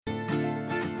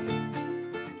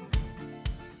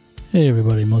Hey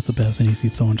everybody, Melisa Assanisi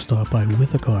Thorne stopped by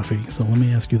with a coffee, so let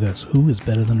me ask you this. Who is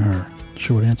better than her?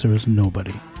 Short answer is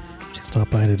nobody. She stopped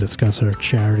by to discuss her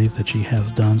charities that she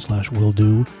has done / will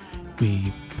do.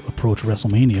 We approach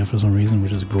WrestleMania for some reason,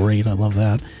 which is great. I love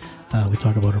that. We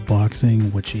talk about her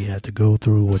boxing, what she had to go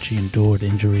through, what she endured,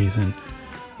 injuries, and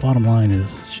bottom line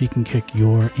is she can kick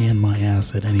your and my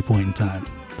ass at any point in time.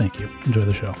 Thank you. Enjoy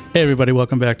the show. Hey everybody,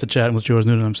 welcome back to Chatting with George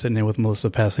Newton. I'm sitting here with Melisa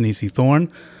Assanisi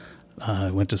Thorne.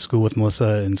 I went to school with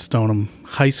Melisa in Stoneham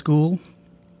High School,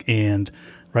 and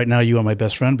right now you are my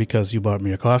best friend because you bought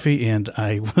me a coffee, and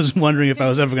I was wondering if I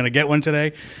was ever going to get one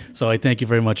today, so I thank you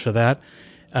very much for that.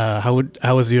 How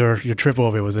was your trip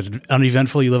over here? Was it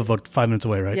uneventful? You live about 5 minutes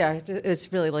away, right? Yeah,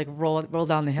 it's really like roll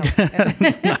down the hill,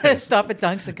 and stop at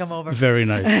Dunks and come over. Very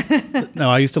nice. No,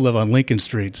 I used to live on Lincoln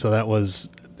Street, so that was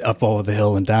up over the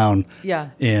hill and down. Yeah.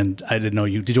 And I didn't know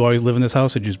you. Did you always live in this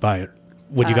house, or did you just buy it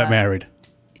when you got married?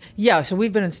 Yeah, so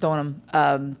we've been in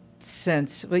Stoneham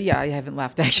since. Well, yeah, I haven't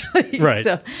left actually. Right.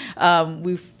 So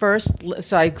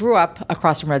So I grew up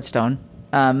across from Redstone,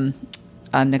 on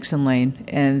Nixon Lane,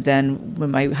 and then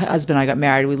when my husband and I got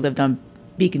married, we lived on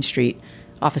Beacon Street,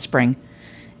 off of Spring,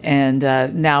 and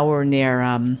now we're near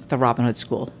the Robin Hood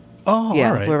School. Oh, yeah,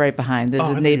 all right. We're right behind. There's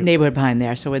a neighborhood behind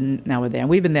there, so now we're there. And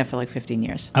we've been there for like 15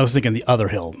 years. I was thinking the other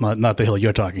hill, not the hill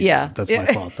you're talking about. That's my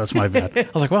fault. That's my bad. I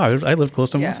was like, wow, I live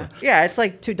close to Melisa. Yeah, it's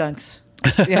like 2 Dunks.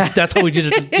 Yeah. That's how we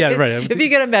did it. Yeah, right. If you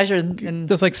get a measure. And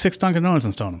there's like 6 Dunkin' Donuts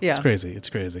in Stoneham. Yeah. It's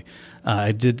crazy.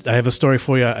 I have a story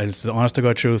for you. It's the honest to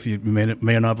God truth. You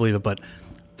may or not believe it, but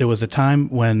there was a time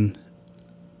when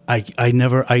I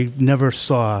never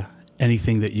saw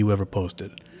anything that you ever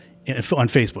posted on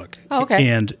Facebook. Oh, okay.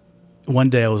 And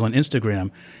one day I was on Instagram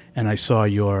and I saw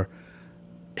your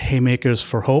Haymakers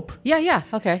for Hope. Yeah,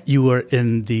 okay. You were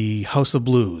in the House of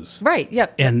Blues. Right,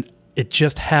 yep. And it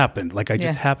just happened. Like I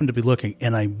just happened to be looking,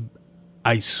 and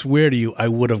I swear to you, I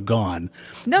would have gone.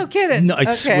 No kidding. No, I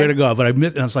swear to God. But I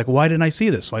missed, and I was like, why didn't I see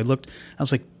this? So I looked, I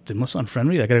was like, did Melisa unfriend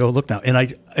me? I got to go look now.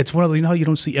 And it's one of those, you know how you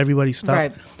don't see everybody's stuff?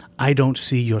 Right. I don't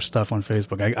see your stuff on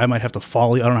Facebook. I might have to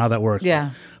follow you. I don't know how that works.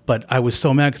 Yeah. But I was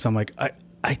so mad because I'm like,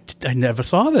 I never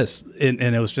saw this. And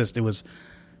it was,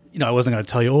 you know, I wasn't going to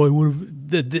tell you, I would have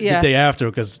the day after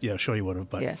because, yeah, sure you would have.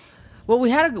 But. Yeah. Well,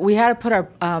 we had to put our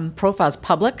profiles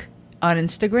public on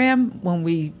Instagram when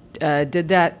we did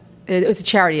that. It was a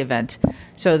charity event.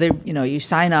 So, you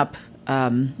sign up.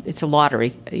 It's a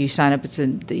lottery. You sign up. It's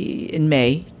in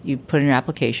May. You put in your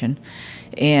application.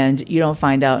 And you don't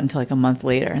find out until like a month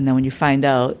later. And then when you find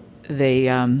out,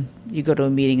 you go to a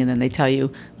meeting and then they tell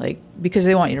you, like, because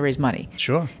they want you to raise money.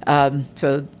 Sure.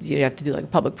 So you have to do like a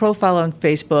public profile on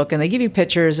Facebook, and they give you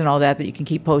pictures and all that you can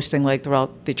keep posting like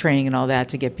throughout the training and all that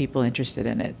to get people interested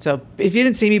in it. So if you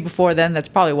didn't see me before then, that's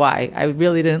probably why. I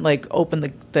really didn't like open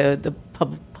the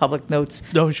public notes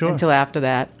until after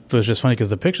that. But it's just funny because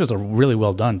the pictures are really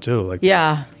well done too. Like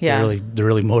yeah. They're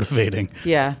really motivating.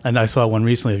 Yeah. And I saw one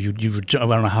recently of you I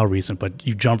don't know how recent, but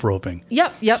you jump roping.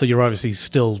 Yep. So you're obviously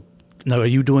still. Now, are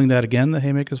you doing that again, the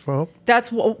Haymakers for Hope?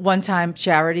 That's one-time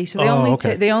charity. So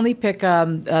they only pick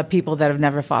people that have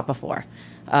never fought before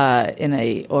in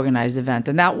a organized event,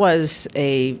 and that was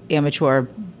a amateur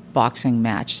boxing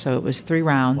match. So it was 3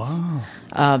 rounds.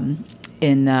 Wow.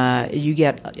 You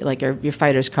get like your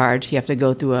fighter's card. You have to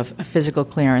go through a physical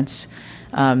clearance.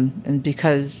 And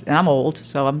I'm old,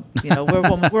 so I'm,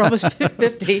 we're almost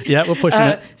 50. Yeah, we're pushing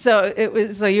it. So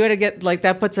you had to get like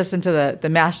that puts us into the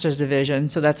master's division.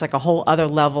 So that's like a whole other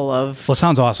level of. Well, it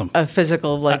sounds awesome. Of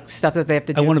physical stuff that they have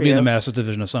to do. I want to be in the master's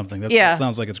division of something. That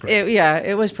sounds like it's great.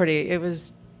 It was pretty. It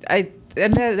was and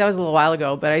that was a little while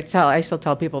ago, but I still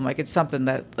tell people, I'm like, it's something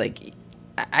that like.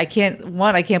 I can't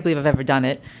believe I've ever done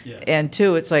it. Yeah. And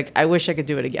 2, it's like, I wish I could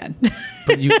do it again.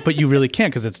 but you really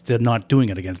can't because they're not doing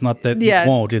it again. It's not that you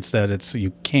won't, it's that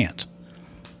you can't.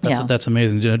 That's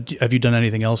amazing. Have you done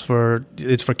anything else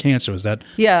it's for cancer? Is that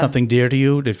something dear to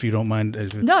you, if you don't mind?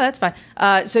 No, that's fine.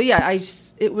 It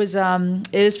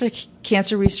is for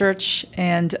cancer research.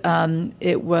 And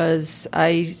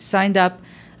I signed up,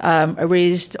 I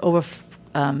raised over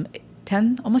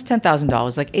almost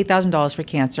 $10,000, like $8,000 for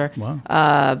cancer.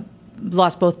 Wow.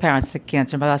 Lost both parents to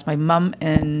cancer. I lost my mom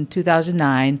in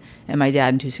 2009 and my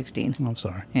dad in 2016. I'm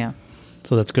sorry. Yeah.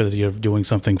 So that's good that you're doing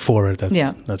something for it.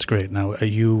 That's great. Now, do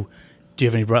you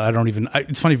have any brothers?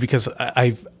 It's funny because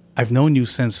I've known you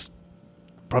since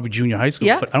probably junior high school,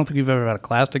 but I don't think we've ever had a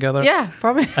class together. Yeah,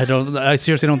 probably. I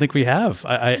seriously don't think we have.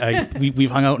 We've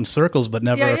hung out in circles, but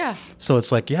never. Yeah. So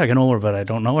it's like, I know her, but I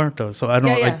don't know her. So I don't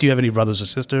know. Like, do you have any brothers or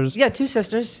sisters? Yeah, 2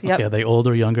 sisters. Yep. Okay, are they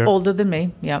older, younger? Older than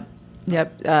me. Yep.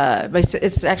 Yep.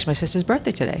 It's actually my sister's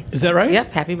birthday today. Is that right?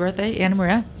 Yep. Happy birthday, Anna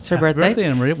Maria. It's her Happy birthday.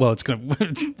 Anna Maria. Well,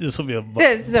 this will be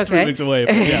It's okay. 3 weeks away.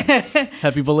 But yeah.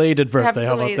 Happy belated birthday.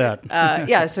 How about that?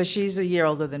 Yeah. So she's a year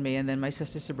older than me, and then my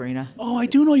sister Sabrina. Oh, I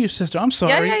do know your sister. I'm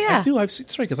sorry. Yeah. I do. I've seen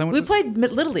because I went. We played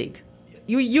Little League.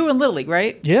 You were in Little League,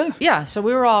 right? Yeah. Yeah. So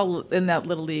we were all in that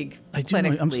Little League. I do.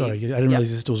 I'm sorry. I didn't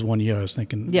realize it was 1 year. I was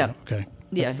thinking. Yeah. Okay.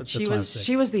 Yeah, That's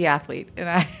she was the athlete, and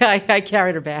I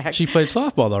carried her back. She played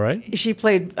softball, though, right? She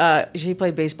played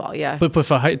baseball. Yeah. But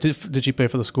for did she play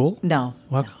for the school? No.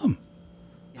 Well, how come?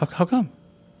 How come?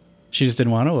 She just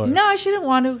didn't want to, or? No, she didn't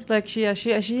want to. Like she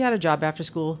had a job after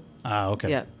school. Ah, okay.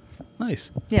 Yeah.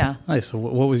 Nice. Yeah. Nice. So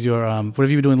what was your what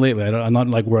have you been doing lately? I'm not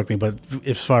like working, but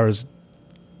as far as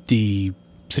the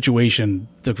situation,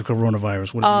 the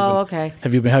coronavirus. What okay.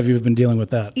 Have you been dealing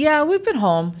with that? Yeah, we've been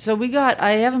home. So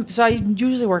I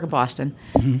usually work in Boston,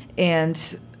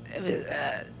 and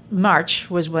March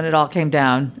was when it all came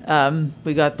down.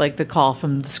 We got like the call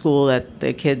from the school that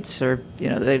the kids are,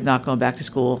 they're not going back to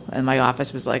school, and my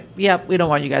office was like, "Yep, we don't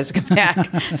want you guys to come back."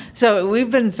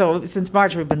 So since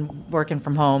March we've been working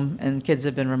from home, and kids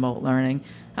have been remote learning.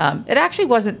 It actually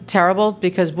wasn't terrible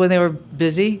because when they were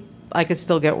busy, I could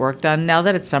still get work done. Now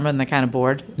that it's summer and they're kind of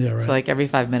bored, yeah, right. It's like every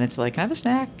 5 minutes, like, can I have a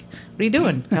snack? What are you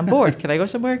doing? I'm bored. Can I go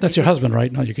somewhere? That's your husband, right?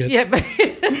 Not your kid. Yeah, but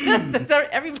that's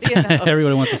everybody in the house.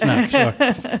 Everybody wants a snack. Sure.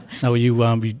 Now, are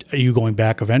you going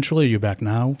back eventually? Are you back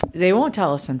now? They won't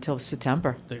tell us until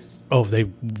September. They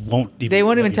won't. They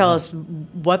won't even tell us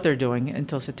what they're doing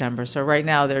until September. So right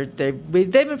now, they've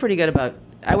been pretty good about.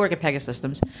 I work at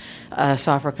Pegasystems, a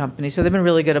software company, so they've been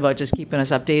really good about just keeping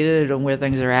us updated on where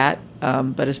things are at.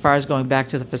 But as far as going back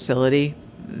to the facility,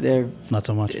 they're not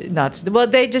so much. Well,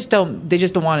 they just don't. They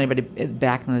just don't want anybody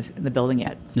back in the building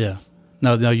yet. Yeah.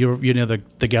 No, you're near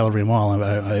the Galleria Mall.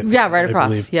 Yeah, right across.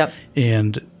 Believe. Yep.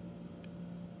 And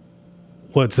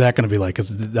what's that going to be like?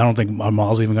 Because I don't think our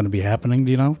mall's even going to be happening.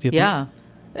 Do you know? Yeah.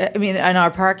 I mean, and our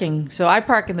parking. So I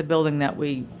park in the building that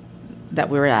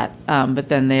we're at, but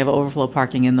then they have overflow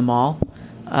parking in the mall.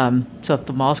 So if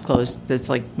the mall's closed, it's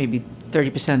like maybe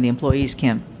 30% of the employees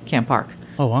can't park.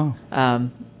 Oh wow!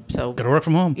 So got to work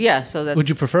from home. Yeah. So that's. Would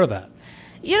you prefer that?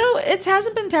 It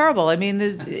hasn't been terrible. I mean,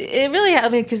 it really. I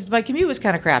mean, because my commute was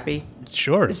kind of crappy.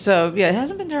 Sure. So yeah, it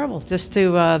hasn't been terrible just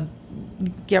to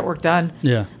get work done.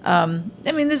 Yeah. I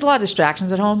mean, there's a lot of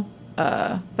distractions at home,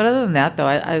 but other than that, though,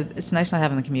 it's nice not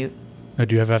having the commute. Now,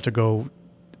 do you ever have to go?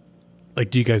 Like,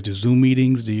 do you guys do Zoom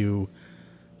meetings? Do you?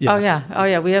 Yeah. Oh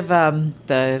yeah. We have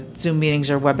the Zoom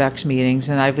meetings or WebEx meetings,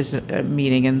 and I was at a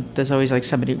meeting, and there's always like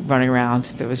somebody running around.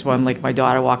 There was one like my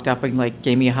daughter walked up and like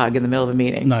gave me a hug in the middle of a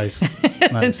meeting. Nice.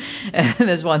 Nice. And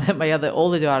there's one that my other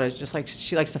older daughter just like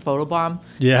she likes to photobomb.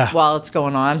 Yeah. While it's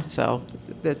going on, so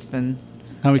it's been.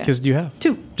 How many kids do you have?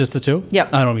 2. Just the 2?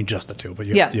 Yep. I don't mean just the 2, but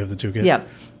you have the 2 kids. Yeah.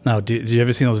 Now, do you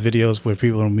ever see those videos where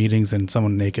people are in meetings and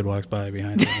someone naked walks by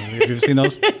behind them? Have you ever seen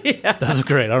those? Yeah. Those are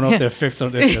great. I don't know if they're fixed,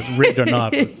 if they're rigged or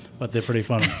not, but they're pretty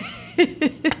funny.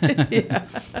 Yeah.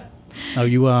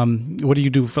 Now, what do you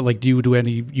do for, like, do you do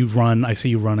any, you run, I see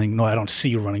you running. No, I don't see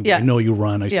you running, but I know you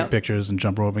run. I see pictures and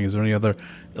jump roping. Is there any other,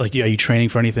 like, are you training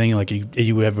for anything? Like, are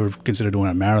you ever consider doing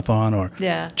a marathon or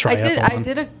triathlon? I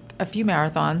did a few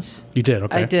marathons. You did?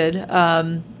 Okay. I did.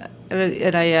 And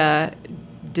I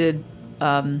did.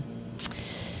 I'm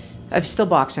still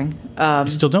boxing. You're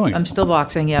still doing it? I'm still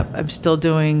boxing, yep. I'm still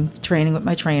doing training with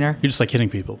my trainer. You're just like hitting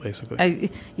people,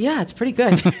 basically. Yeah, it's pretty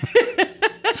good.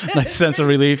 Nice sense of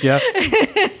relief, yeah.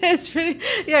 It's pretty,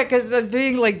 yeah, because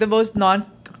being like the most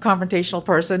non-confrontational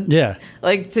person. Yeah.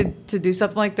 Like to do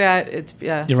something like that, it's,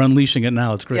 yeah. You're unleashing it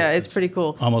now. It's great. Yeah, it's pretty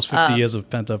cool. Almost 50 years of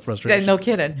pent-up frustration. No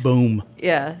kidding. Boom.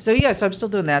 Yeah. So I'm still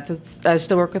doing that. So I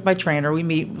still work with my trainer. We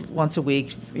meet once a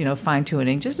week,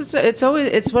 fine-tuning. Just it's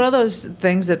one of those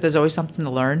things that there's always something to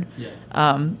learn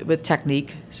with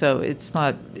technique. So it's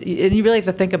not, and you really have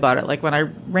to think about it. Like when I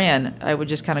ran, I would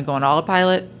just kind of go on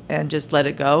autopilot and just let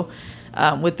it go.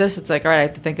 With this, it's like, all right, I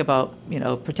have to think about,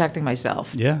 protecting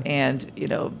myself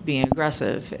and, being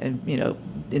aggressive and,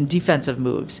 in defensive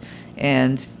moves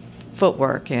and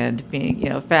footwork and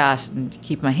being, fast and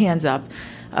keep my hands up.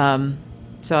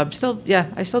 So I still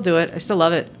do it. I still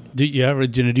love it. Do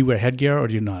you wear headgear or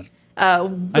do you not? I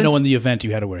know in the event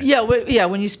you had to wear it. Yeah,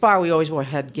 when you spar, we always wear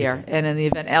headgear. And in the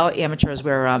event, all amateurs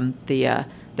wear the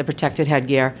protected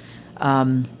headgear.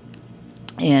 And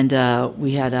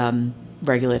we had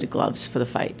regulated gloves for the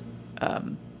fight.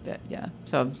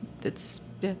 So it's,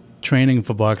 Training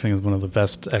for boxing is one of the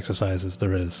best exercises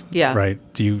there is. Yeah. Right?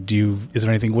 Is there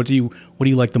anything, what do you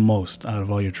like the most out of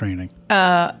all your training?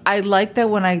 I like that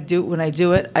when I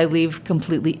do it, I leave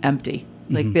completely empty.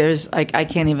 Like there's like I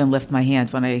can't even lift my hand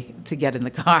to get in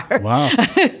the car. Wow.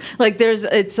 Like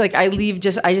it's like I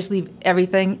just leave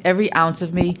everything, every ounce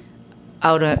of me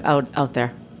out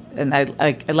there. And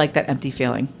I like that empty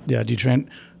feeling. Yeah. Do you train?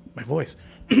 My voice.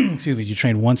 Excuse me. Do you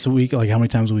train once a week? Like how many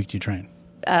times a week do you train?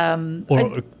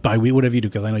 Or by week, whatever you do,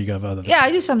 because I know you have other things. Yeah,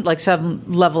 I do some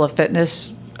level of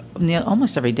fitness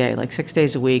almost every day, like 6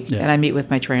 days a week, and I meet with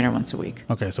my trainer once a week.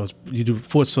 Okay, so you do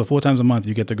 4 times a month.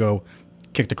 You get to go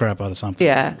kick the crap out of something.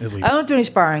 Yeah, I don't do any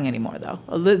sparring anymore though.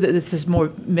 This is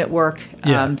more mitt work,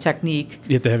 technique.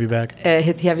 You hit the heavy bag.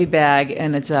 Hit the heavy bag,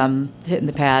 and it's hitting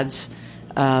the pads,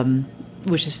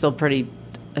 which is still pretty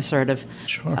assertive.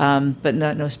 Sure. But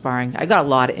no sparring. I got a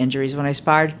lot of injuries when I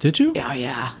sparred. Did you? Oh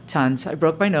yeah, tons. I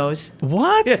broke my nose.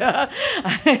 What? Yeah.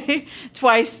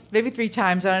 Twice, maybe 3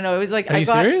 times. I don't know. It was like Are you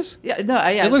serious? Yeah, no,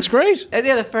 yeah. It looks great.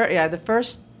 The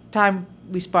first time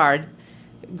we sparred,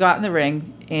 got in the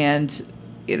ring, and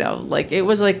like it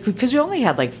was like because we only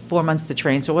had like 4 months to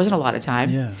train, so it wasn't a lot of time.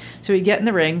 Yeah. So we get in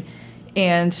the ring.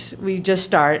 And we just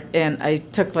start, and I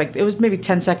took it was maybe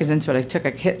 10 seconds into it, I took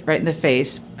a hit right in the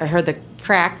face. I heard the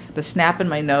crack, the snap in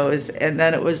my nose, and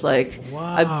then it was like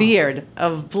a beard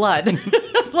of blood.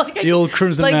 Like the old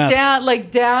crimson mask.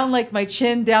 Down like my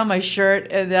chin, down my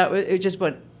shirt, and it just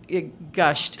went, it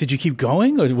gushed. Did you keep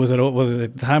going, or was it a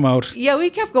timeout? Yeah, we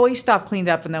kept going. We stopped, cleaned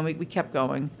up, and then we kept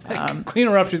going. Clean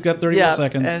her up. She's got 30 more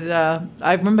seconds. And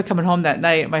I remember coming home that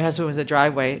night. My husband was in the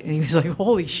driveway, and he was like,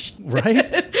 "Holy shit!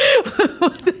 Right?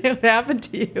 What happened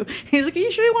to you?" He's like, "Are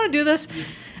you sure you want to do this?"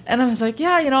 And I was like,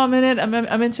 "Yeah, I'm in it.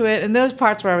 I'm into it." And those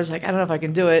parts where I was like, "I don't know if I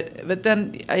can do it," but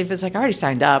then I was like, "I already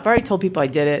signed up. I already told people I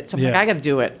did it. So I'm like, I got to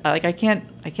do it. Like, I can't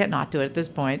not do it at this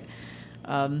point."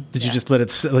 Did you just let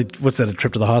it, like, what's that, a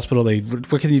trip to the hospital?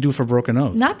 What can you do for a broken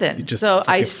nose? Nothing. It's I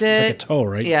like it's like a toe,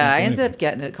 right? Yeah, I ended up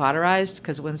getting it cauterized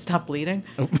because it wouldn't stop bleeding.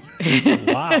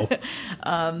 Wow.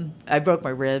 I broke my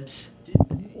ribs.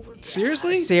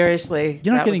 Seriously? Seriously.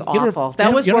 You're not that was awful.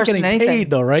 That was worse than anything. You're not getting paid,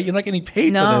 though, right? You're not getting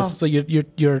paid for this. So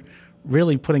you're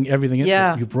really putting everything into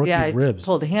it. You broke your ribs. I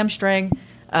pulled a hamstring.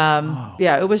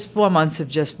 Yeah, it was 4 months of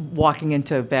just walking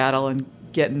into a battle and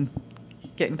getting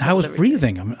How was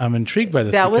breathing? I'm intrigued by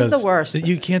this. That was the worst.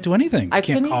 You can't do anything. You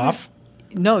can't cough.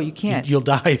 No, you can't. You'll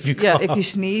die if you cough. Yeah, if you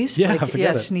sneeze.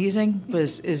 Forget it. Sneezing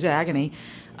is agony.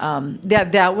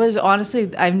 That was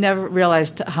honestly, I've never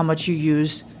realized how much you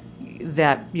use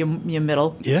your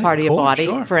middle part of your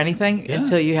body for anything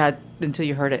until you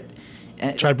heard it.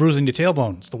 Try bruising your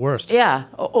tailbone. It's the worst. Yeah.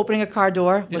 Opening a car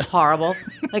door was horrible.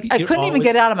 Like I couldn't even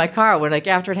get out of my car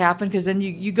after it happened, because then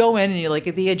you go in and you like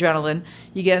get the adrenaline,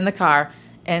 you get in the car,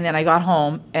 and then I got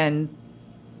home and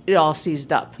it all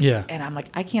seized up. Yeah. And I'm like,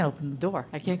 I can't open the door.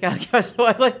 I can't get out of the car. So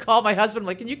I call my husband. I'm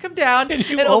like, can you come down and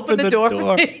open the door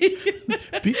for me?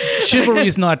 Chivalry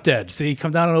is not dead. See,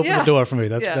 come down and open the door for me.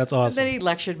 That's awesome. And then he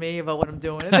lectured me about what I'm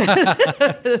doing.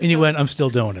 And you went, I'm still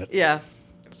doing it. Yeah.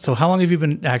 So how long have you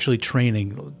been actually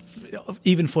training,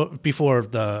 even before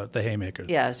the haymakers?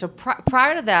 Yeah. So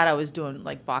prior to that, I was doing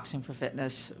like boxing for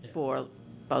fitness for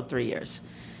about 3 years.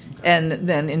 Okay. And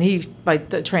then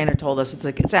the trainer told us,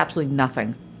 it's absolutely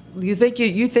nothing. You think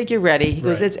you're ready. He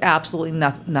goes, it's absolutely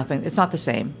nothing. It's not the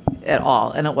same at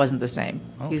all. And it wasn't the same.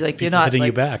 Oh, he's like, you're not hitting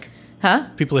you back. Huh?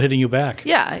 People are hitting you back.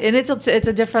 Yeah. And it's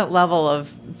a different level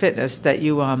of fitness that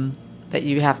you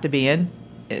have to be in.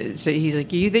 So he's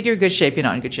like, you think you're in good shape? You're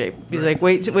not in good shape. He's like,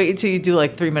 wait until you do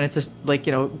like 3 minutes of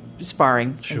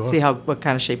sparring and see what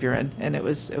kind of shape you're in. And it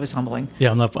was humbling.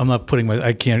 Yeah, I'm not putting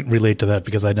I can't relate to that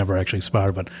because I never actually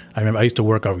sparred, but I remember I used to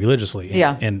work out religiously.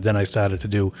 And then I started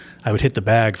I would hit the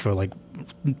bag for like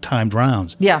timed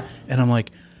rounds. Yeah. And I'm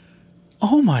like,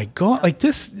 oh my God, like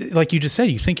this, like you just said,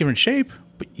 you think you're in shape,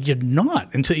 but you're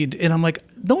not and I'm like,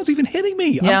 no one's even hitting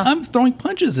me. Yeah. I'm throwing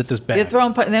punches at this bag. You're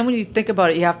throwing and then when you think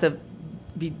about it, you have to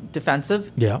be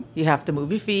defensive. Yeah. You have to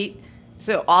move your feet.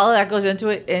 So all of that goes into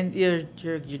it, and you're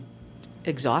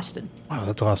exhausted. Wow,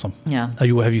 that's awesome. Yeah.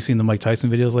 Have you seen the Mike Tyson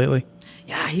videos lately?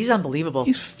 Yeah, he's unbelievable.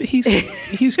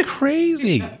 He's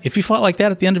crazy. If he fought like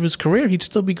that at the end of his career, he'd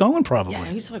still be going probably. Yeah,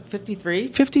 he's like 53.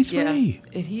 53. Yeah.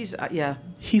 And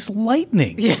he's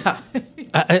lightning. Yeah.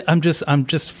 I'm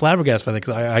just flabbergasted by that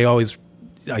because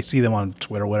I see them on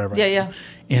Twitter or whatever. Yeah.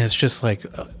 And it's just like,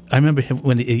 I remember him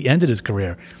when he ended his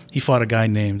career, he fought a guy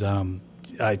named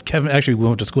Kevin. Actually, we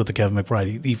went to school with Kevin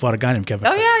McBride. He fought a guy named Kevin.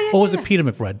 Oh, yeah. Or was it Peter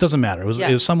McBride? Doesn't matter. It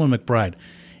was someone McBride.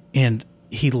 And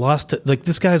he lost to, like,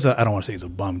 this guy's I don't want to say he's a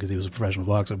bum because he was a professional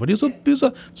boxer, but he was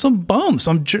some bum.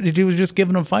 He was just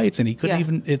giving him fights and he couldn't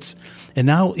even, and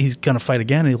now he's going to fight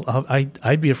again. And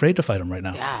I'd be afraid to fight him right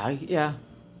now. Yeah.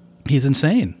 He's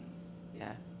insane.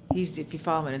 Yeah. If you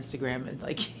follow him on Instagram, and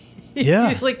like, Yeah.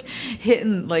 He's like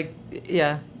hitting like,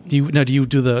 yeah. Do you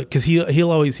do the, because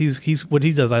he'll always, he's what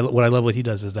he does, what I love what he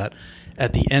does is that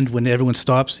at the end when everyone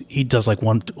stops, he does like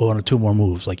one or two more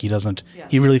moves. Like he doesn't,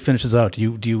 he really finishes out.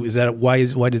 Is that, why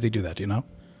does he do that? Do you know?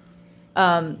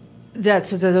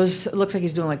 Those, it looks like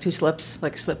he's doing like two slips,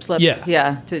 like slip. Yeah.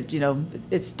 Yeah.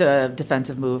 It's the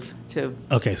defensive move to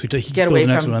Okay. So he get goes away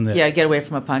next from, one there. yeah, get away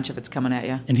from a punch if it's coming at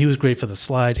you. And he was great for the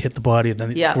slide, hit the body, and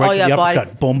then Yeah. right to the body.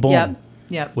 uppercut, boom, boom.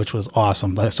 Yep. Which was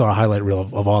awesome. I saw a highlight reel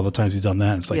of all the times he's done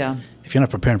that. It's like, if you're not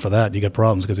preparing for that, you got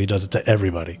problems because he does it to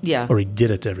everybody. Yeah. Or he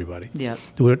did it to everybody. Yeah.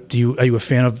 Are you a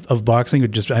fan of boxing, or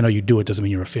just, I know you do it, doesn't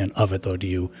mean you're a fan of it though. Do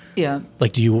you? Yeah.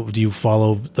 Like, do you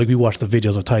follow? Like, we watched the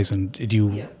videos of Tyson. Do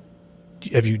you? Do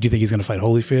you think he's going to fight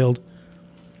Holyfield?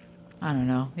 I don't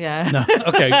know. Yeah. No.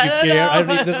 Okay. You care? I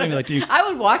don't even like. Do you? I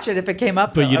would watch it if it came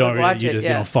up. But you don't. Watch You it, just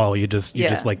you don't follow. You just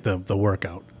like the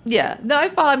workout. Yeah, no, I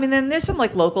follow. I mean, then there's some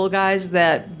like local guys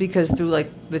that, because through like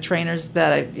the trainers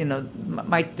that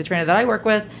the trainer that I work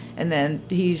with, and then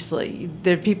he's like,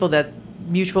 there are people that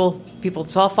mutual people.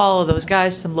 So I'll follow those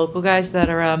guys, some local guys that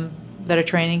are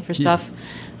training for stuff,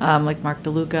 like Mark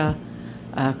DeLuca,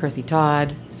 Kirthy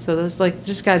Todd. So those like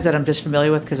just guys that I'm just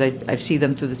familiar with because I see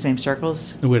them through the same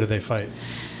circles. And where do they fight?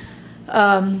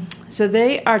 So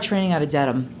they are training out of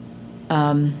Dedham,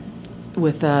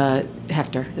 with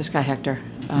Hector. This guy Hector.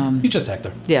 He's just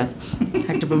Hector. Yeah,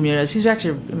 Hector Bermudez. He's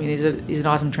actually, I mean, he's an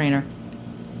awesome trainer.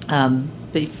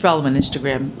 But you follow him on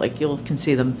Instagram, like you can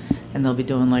see them, and they'll be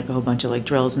doing like a whole bunch of like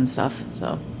drills and stuff.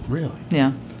 So Really?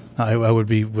 yeah.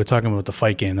 We're talking about the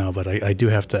fight game now, but I do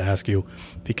have to ask you,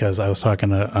 because I was talking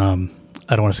to,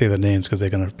 I don't want to say the names because they're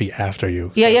going to be after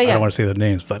you. Yeah. I don't want to say the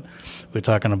names, but we're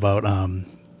talking about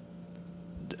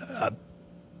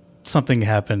something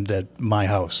happened at my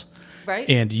house. Right.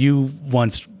 And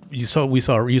we saw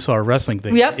a wrestling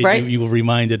thing. Yep, right. You were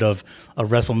reminded of a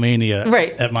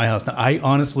WrestleMania at my house. Now, I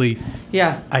honestly,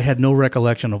 I had no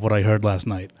recollection of what I heard last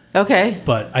night. Okay.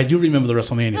 But I do remember the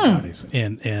WrestleMania parties.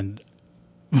 And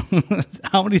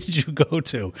how many did you go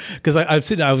to? Because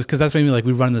because that's maybe like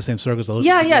we run in the same circles.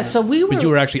 Yeah. So we were. But you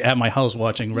were actually at my house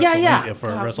watching WrestleMania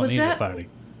for a WrestleMania party.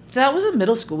 That was in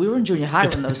middle school. We were in junior high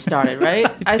when those started, right?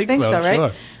 I think so,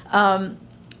 right? Sure.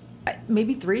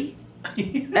 Maybe 3.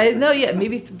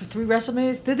 Maybe 3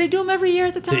 WrestleManias. Did they do them every year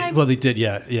at the time? They did,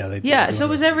 yeah. They did. Yeah, so it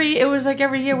was like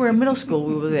every year we were in middle school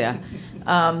we were there.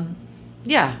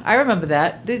 Yeah, I remember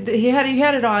that. You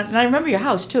had it on, and I remember your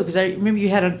house too, because I remember you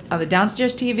had it on the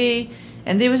downstairs TV,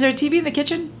 and was there a TV in the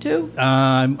kitchen too?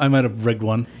 I might have rigged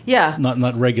one. Yeah.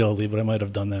 Not regularly, but I might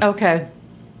have done that. Okay.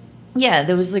 Yeah,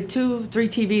 there was like 2-3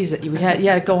 TVs that you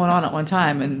had going on at one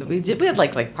time, and we had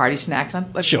like party snacks on.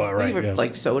 Like, sure, right. We were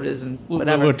like sodas and We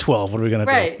whatever. were 12. What are we gonna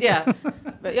do? Right. Yeah.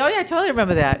 But I totally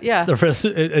remember that. Yeah. The rest,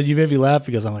 and you made me laugh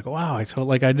because I'm like, wow.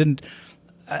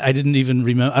 I didn't even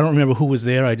remember. I don't remember who was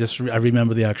there. I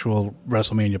remember the actual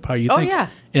WrestleMania party. Yeah.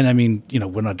 And I mean,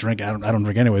 we're not drinking. I don't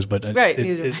drink anyways. But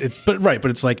right.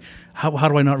 But it's like, how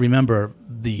do I not remember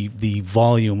the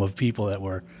volume of people that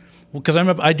were? Because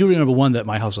I do remember one that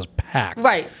my house was packed.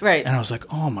 Right. And I was like,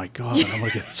 oh my God, I'm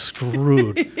going to get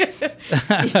screwed.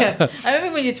 Yeah. I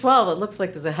remember when you're 12, it looks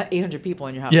like there's 800 people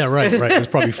in your house. Yeah, right. There's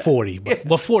probably 40.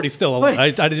 Well, 40 still. I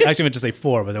didn't actually meant to say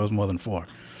 4, but there was more than 4.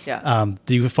 Yeah.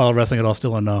 Do you follow wrestling at all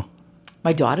still or no?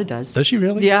 My daughter does. Does she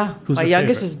really? Yeah. Who's my her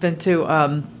youngest favorite? has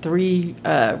been to 3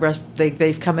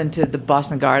 they've come into the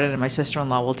Boston Garden, and my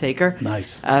sister-in-law will take her.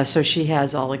 Nice. So she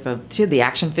has all like the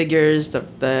action figures,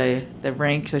 the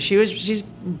rink. So she's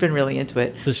been really into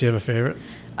it. Does she have a favorite?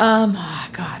 Oh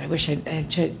God, I wish I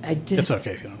did. It's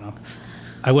okay if you don't know.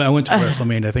 I went to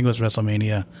WrestleMania. I think it was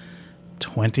WrestleMania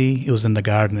 20. It was in the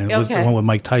Garden, and it was the one with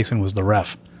Mike Tyson was the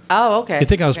ref. Oh, okay. I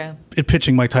think I was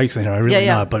pitching Mike Tyson here. I really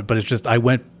not, but it's just I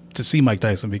went to see Mike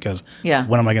Tyson because when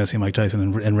am I going to see Mike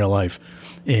Tyson in real life?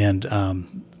 And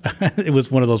it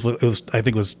was one of those. I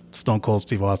think it was Stone Cold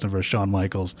Steve Austin versus Shawn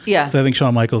Michaels. Yeah. So I think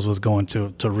Shawn Michaels was going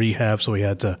to rehab, so he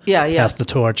had to pass the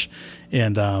torch.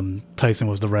 And Tyson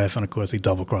was the ref, and of course he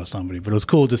double crossed somebody. But it was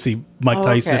cool to see Mike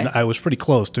Tyson. I was pretty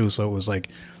close too, so it was like,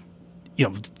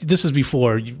 this is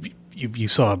before you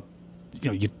saw.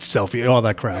 You selfie, all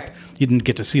that crap. Right. You didn't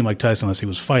get to see Mike Tyson unless he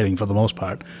was fighting for the most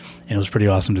part, and it was pretty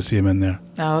awesome to see him in there.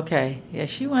 Oh, okay. Yeah,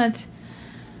 she went.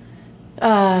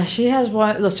 She has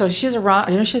one. So she has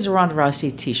she has a Ronda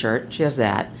Rousey T-shirt. She has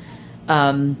that.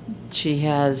 She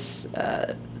has.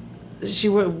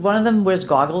 One of them wears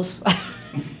goggles.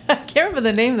 I can't remember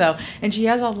the name though. And she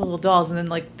has all the little dolls, and then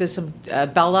like there's some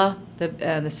Bella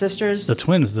and the sisters, the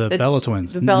twins, the Bella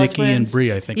twins, Bella Nikki twins. and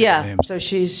Brie, I think. Yeah. Are their names.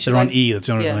 So they're on E. That's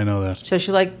the only reason I know that. So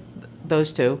she liked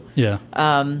those 2. Yeah.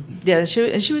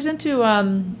 She was into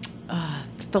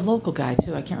the local guy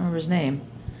too. I can't remember his name.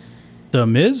 The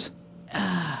Miz?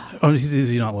 Oh, is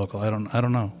he not local? I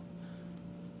don't know.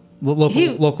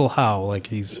 Local how? Like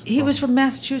he was from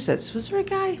Massachusetts. Was there a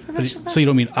guy from Massachusetts? So you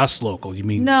don't mean us local? You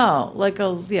mean no, like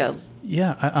a yeah.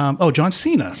 Yeah. John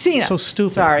Cena. So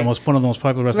stupid. Sorry. One of the most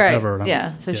popular wrestlers right. ever.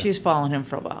 Yeah. So she's following him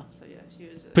for a while. So yeah, she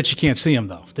was. But you can't see him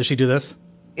though. Does she do this?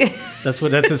 That's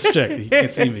his trick. You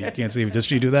can't see me. You can't see me. Does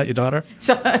she do that? Your daughter?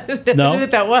 So, no.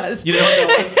 What that was. You know what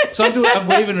that was? So I'm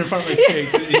waving in front of my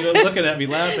face. And you're looking at me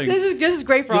laughing. This is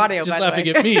great for audio. Just laughing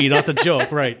at me, not the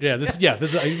joke. Right? Yeah.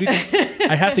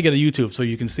 I have to get a YouTube so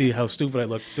you can see how stupid I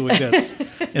look doing this.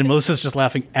 And Melissa's just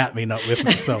laughing at me, not with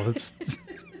me. So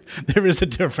there is a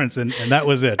difference, and that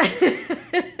was it.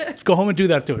 Go home and do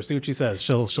that to her. See what she says.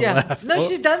 She'll laugh. No,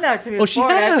 she's done that to me before. She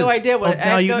has. I have no idea what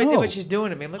idea what she's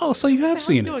doing to me. Like, so you have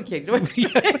seen it. What are you doing,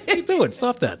 kid? What are you doing?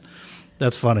 Stop that.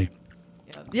 That's funny.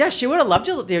 Yeah, she would have loved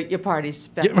your parties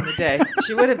back in the day.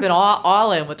 She would have been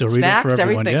all in with the snacks,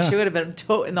 everyone, everything. Yeah. She would have been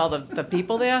toting all the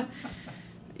people there.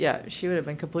 Yeah, she would have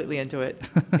been completely into it.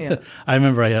 Yeah. I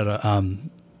remember I had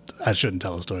I shouldn't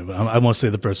tell the story, but I won't say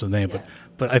the person's name. Yeah.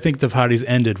 But I think the parties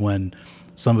ended when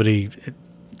somebody,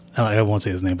 I won't say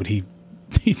his name, but he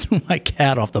threw my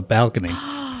cat off the balcony.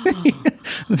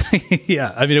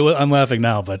 Yeah, I mean, I'm laughing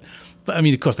now, but I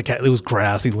mean, of course, the cat, it was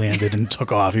grass. He landed and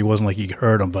took off. He wasn't like he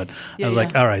hurt him, but I was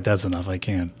like, all right, that's enough. I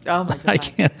can't. Oh, my God. I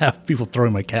can't have people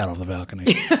throwing my cat off the balcony.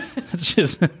 It's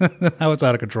just how it's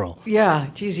out of control. Yeah,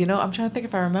 geez, I'm trying to think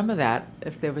if I remember that,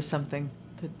 if there was something.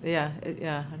 I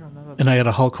don't remember. And I had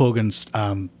a Hulk Hogan's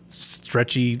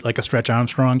stretchy, like a Stretch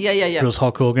Armstrong. Yeah. It was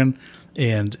Hulk Hogan,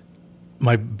 and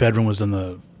my bedroom was in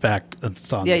the back, on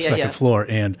the second floor,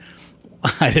 and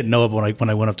I didn't know it, but when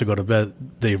I went up to go to bed,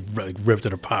 they ripped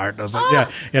it apart. I was like,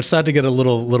 it started to get a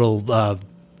little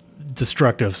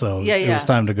destructive, so it was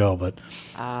time to go. But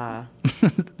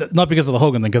not because of the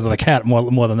Hogan thing, because of the cat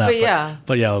more than that.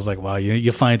 But I was like, wow,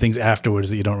 you find things afterwards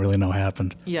that you don't really know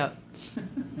happened. Yeah.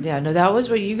 Yeah, no, that was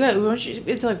what you got. Weren't you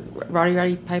into like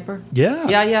Roddy Piper? Yeah.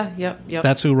 Yeah.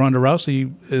 That's who Ronda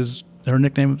Rousey is. Her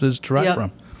nickname is derived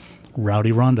from.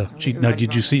 Rowdy Ronda.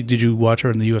 Did you watch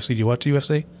her in the UFC? Do you watch the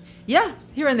UFC? Yeah,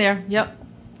 here and there. Yep.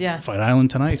 Yeah. Fight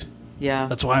Island tonight. Yeah.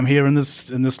 That's why I'm here in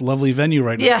this lovely venue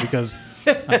right now, because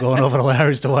I'm going over to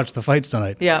Larry's to watch the fights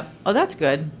tonight. Yeah. Oh, that's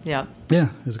good. Yeah. Yeah,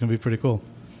 it's going to be pretty cool.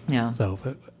 Yeah. So,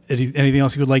 anything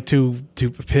else you would like to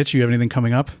pitch? You have anything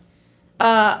coming up?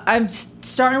 I'm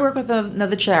starting to work with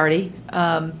another charity,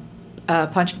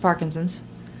 Punch for Parkinson's.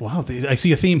 Wow, I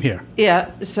see a theme here.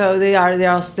 Yeah, so they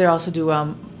also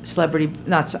do celebrity,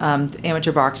 not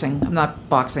amateur boxing. I'm not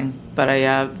boxing, but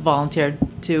I volunteered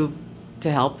to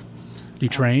help. Do you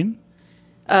train?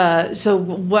 So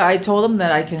what I told them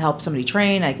that I can help somebody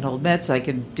train, I can hold mitts, I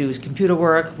can do computer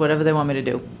work, whatever they want me to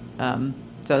do.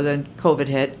 So then COVID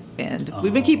hit, and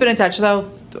we've been keeping in touch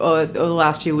though over the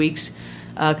last few weeks.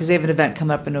 Because they have an event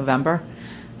coming up in November.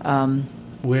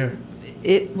 Where?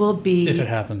 It will be... If it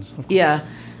happens, of course. Yeah.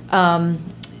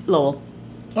 Lowell.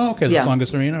 Oh, okay. The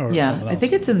Songus Arena? Or yeah. I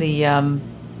think it's in the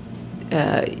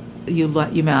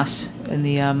UMass,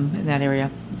 in that area.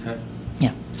 Okay.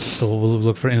 Yeah. So we'll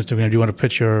look for Instagram. Do you want to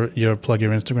pitch plug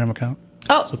your Instagram account?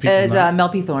 Oh, it's Mel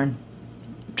P. Thorne.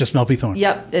 Just Mel P. Thorne?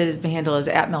 Yep. My handle is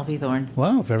 @Mel P. Thorne.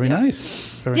 Wow. Very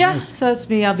nice. Very nice. So that's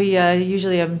me. I'll be...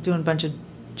 usually I'm doing a bunch of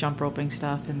jump roping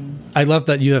stuff, and I love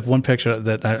that you have one picture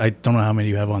that I don't know how many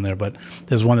you have on there, but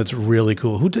there's one that's really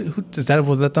cool. Who was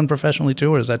that done professionally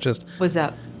too, or is that just? What's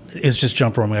that? It's just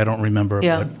jump roping. I don't remember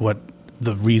what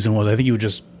the reason was. I think you were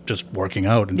just working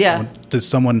out. And did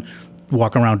someone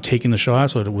walk around taking the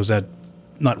shots, or was that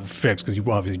not fixed because you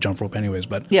obviously jump rope anyways?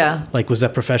 But like, was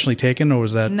that professionally taken, or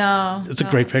was that? No, it's a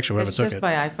great picture. Whoever took it. It's just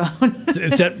my iPhone.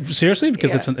 Is that seriously?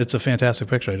 Because it's a fantastic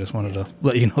picture. I just wanted to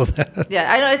let you know that.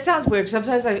 Yeah, I know it sounds weird.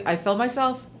 Sometimes I film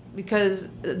myself because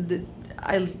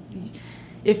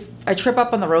if I trip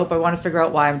up on the rope, I want to figure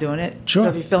out why I'm doing it. Sure. So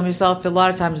if you film yourself, a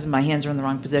lot of times my hands are in the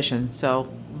wrong position.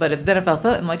 So, but if I'll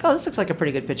film it, I'm like, oh, this looks like a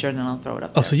pretty good picture, and then I'll throw it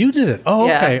up. Oh, so you did it? Oh,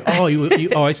 okay.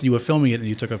 Oh, I see. You were filming it, and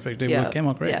you took a picture. Yeah. It came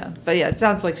out great. Yeah, but it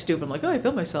sounds like stupid. I'm like, oh, I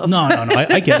filmed myself. No.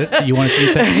 I get it. You want to see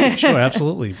the technique? Sure,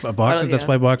 absolutely. Boxers. That's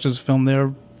why boxers film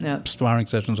their sparring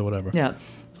sessions or whatever. Yeah.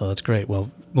 So that's great.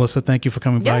 Well, Melissa, thank you for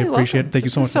coming by. I appreciate it. Thank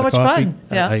you so much for the coffee. Fun.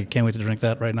 Yeah. I can't wait to drink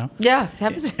that right now. Yeah, it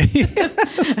happens.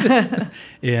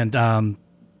 And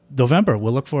November,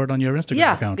 we'll look for it on your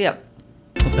Instagram account. Yeah.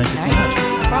 Well, thank you so much.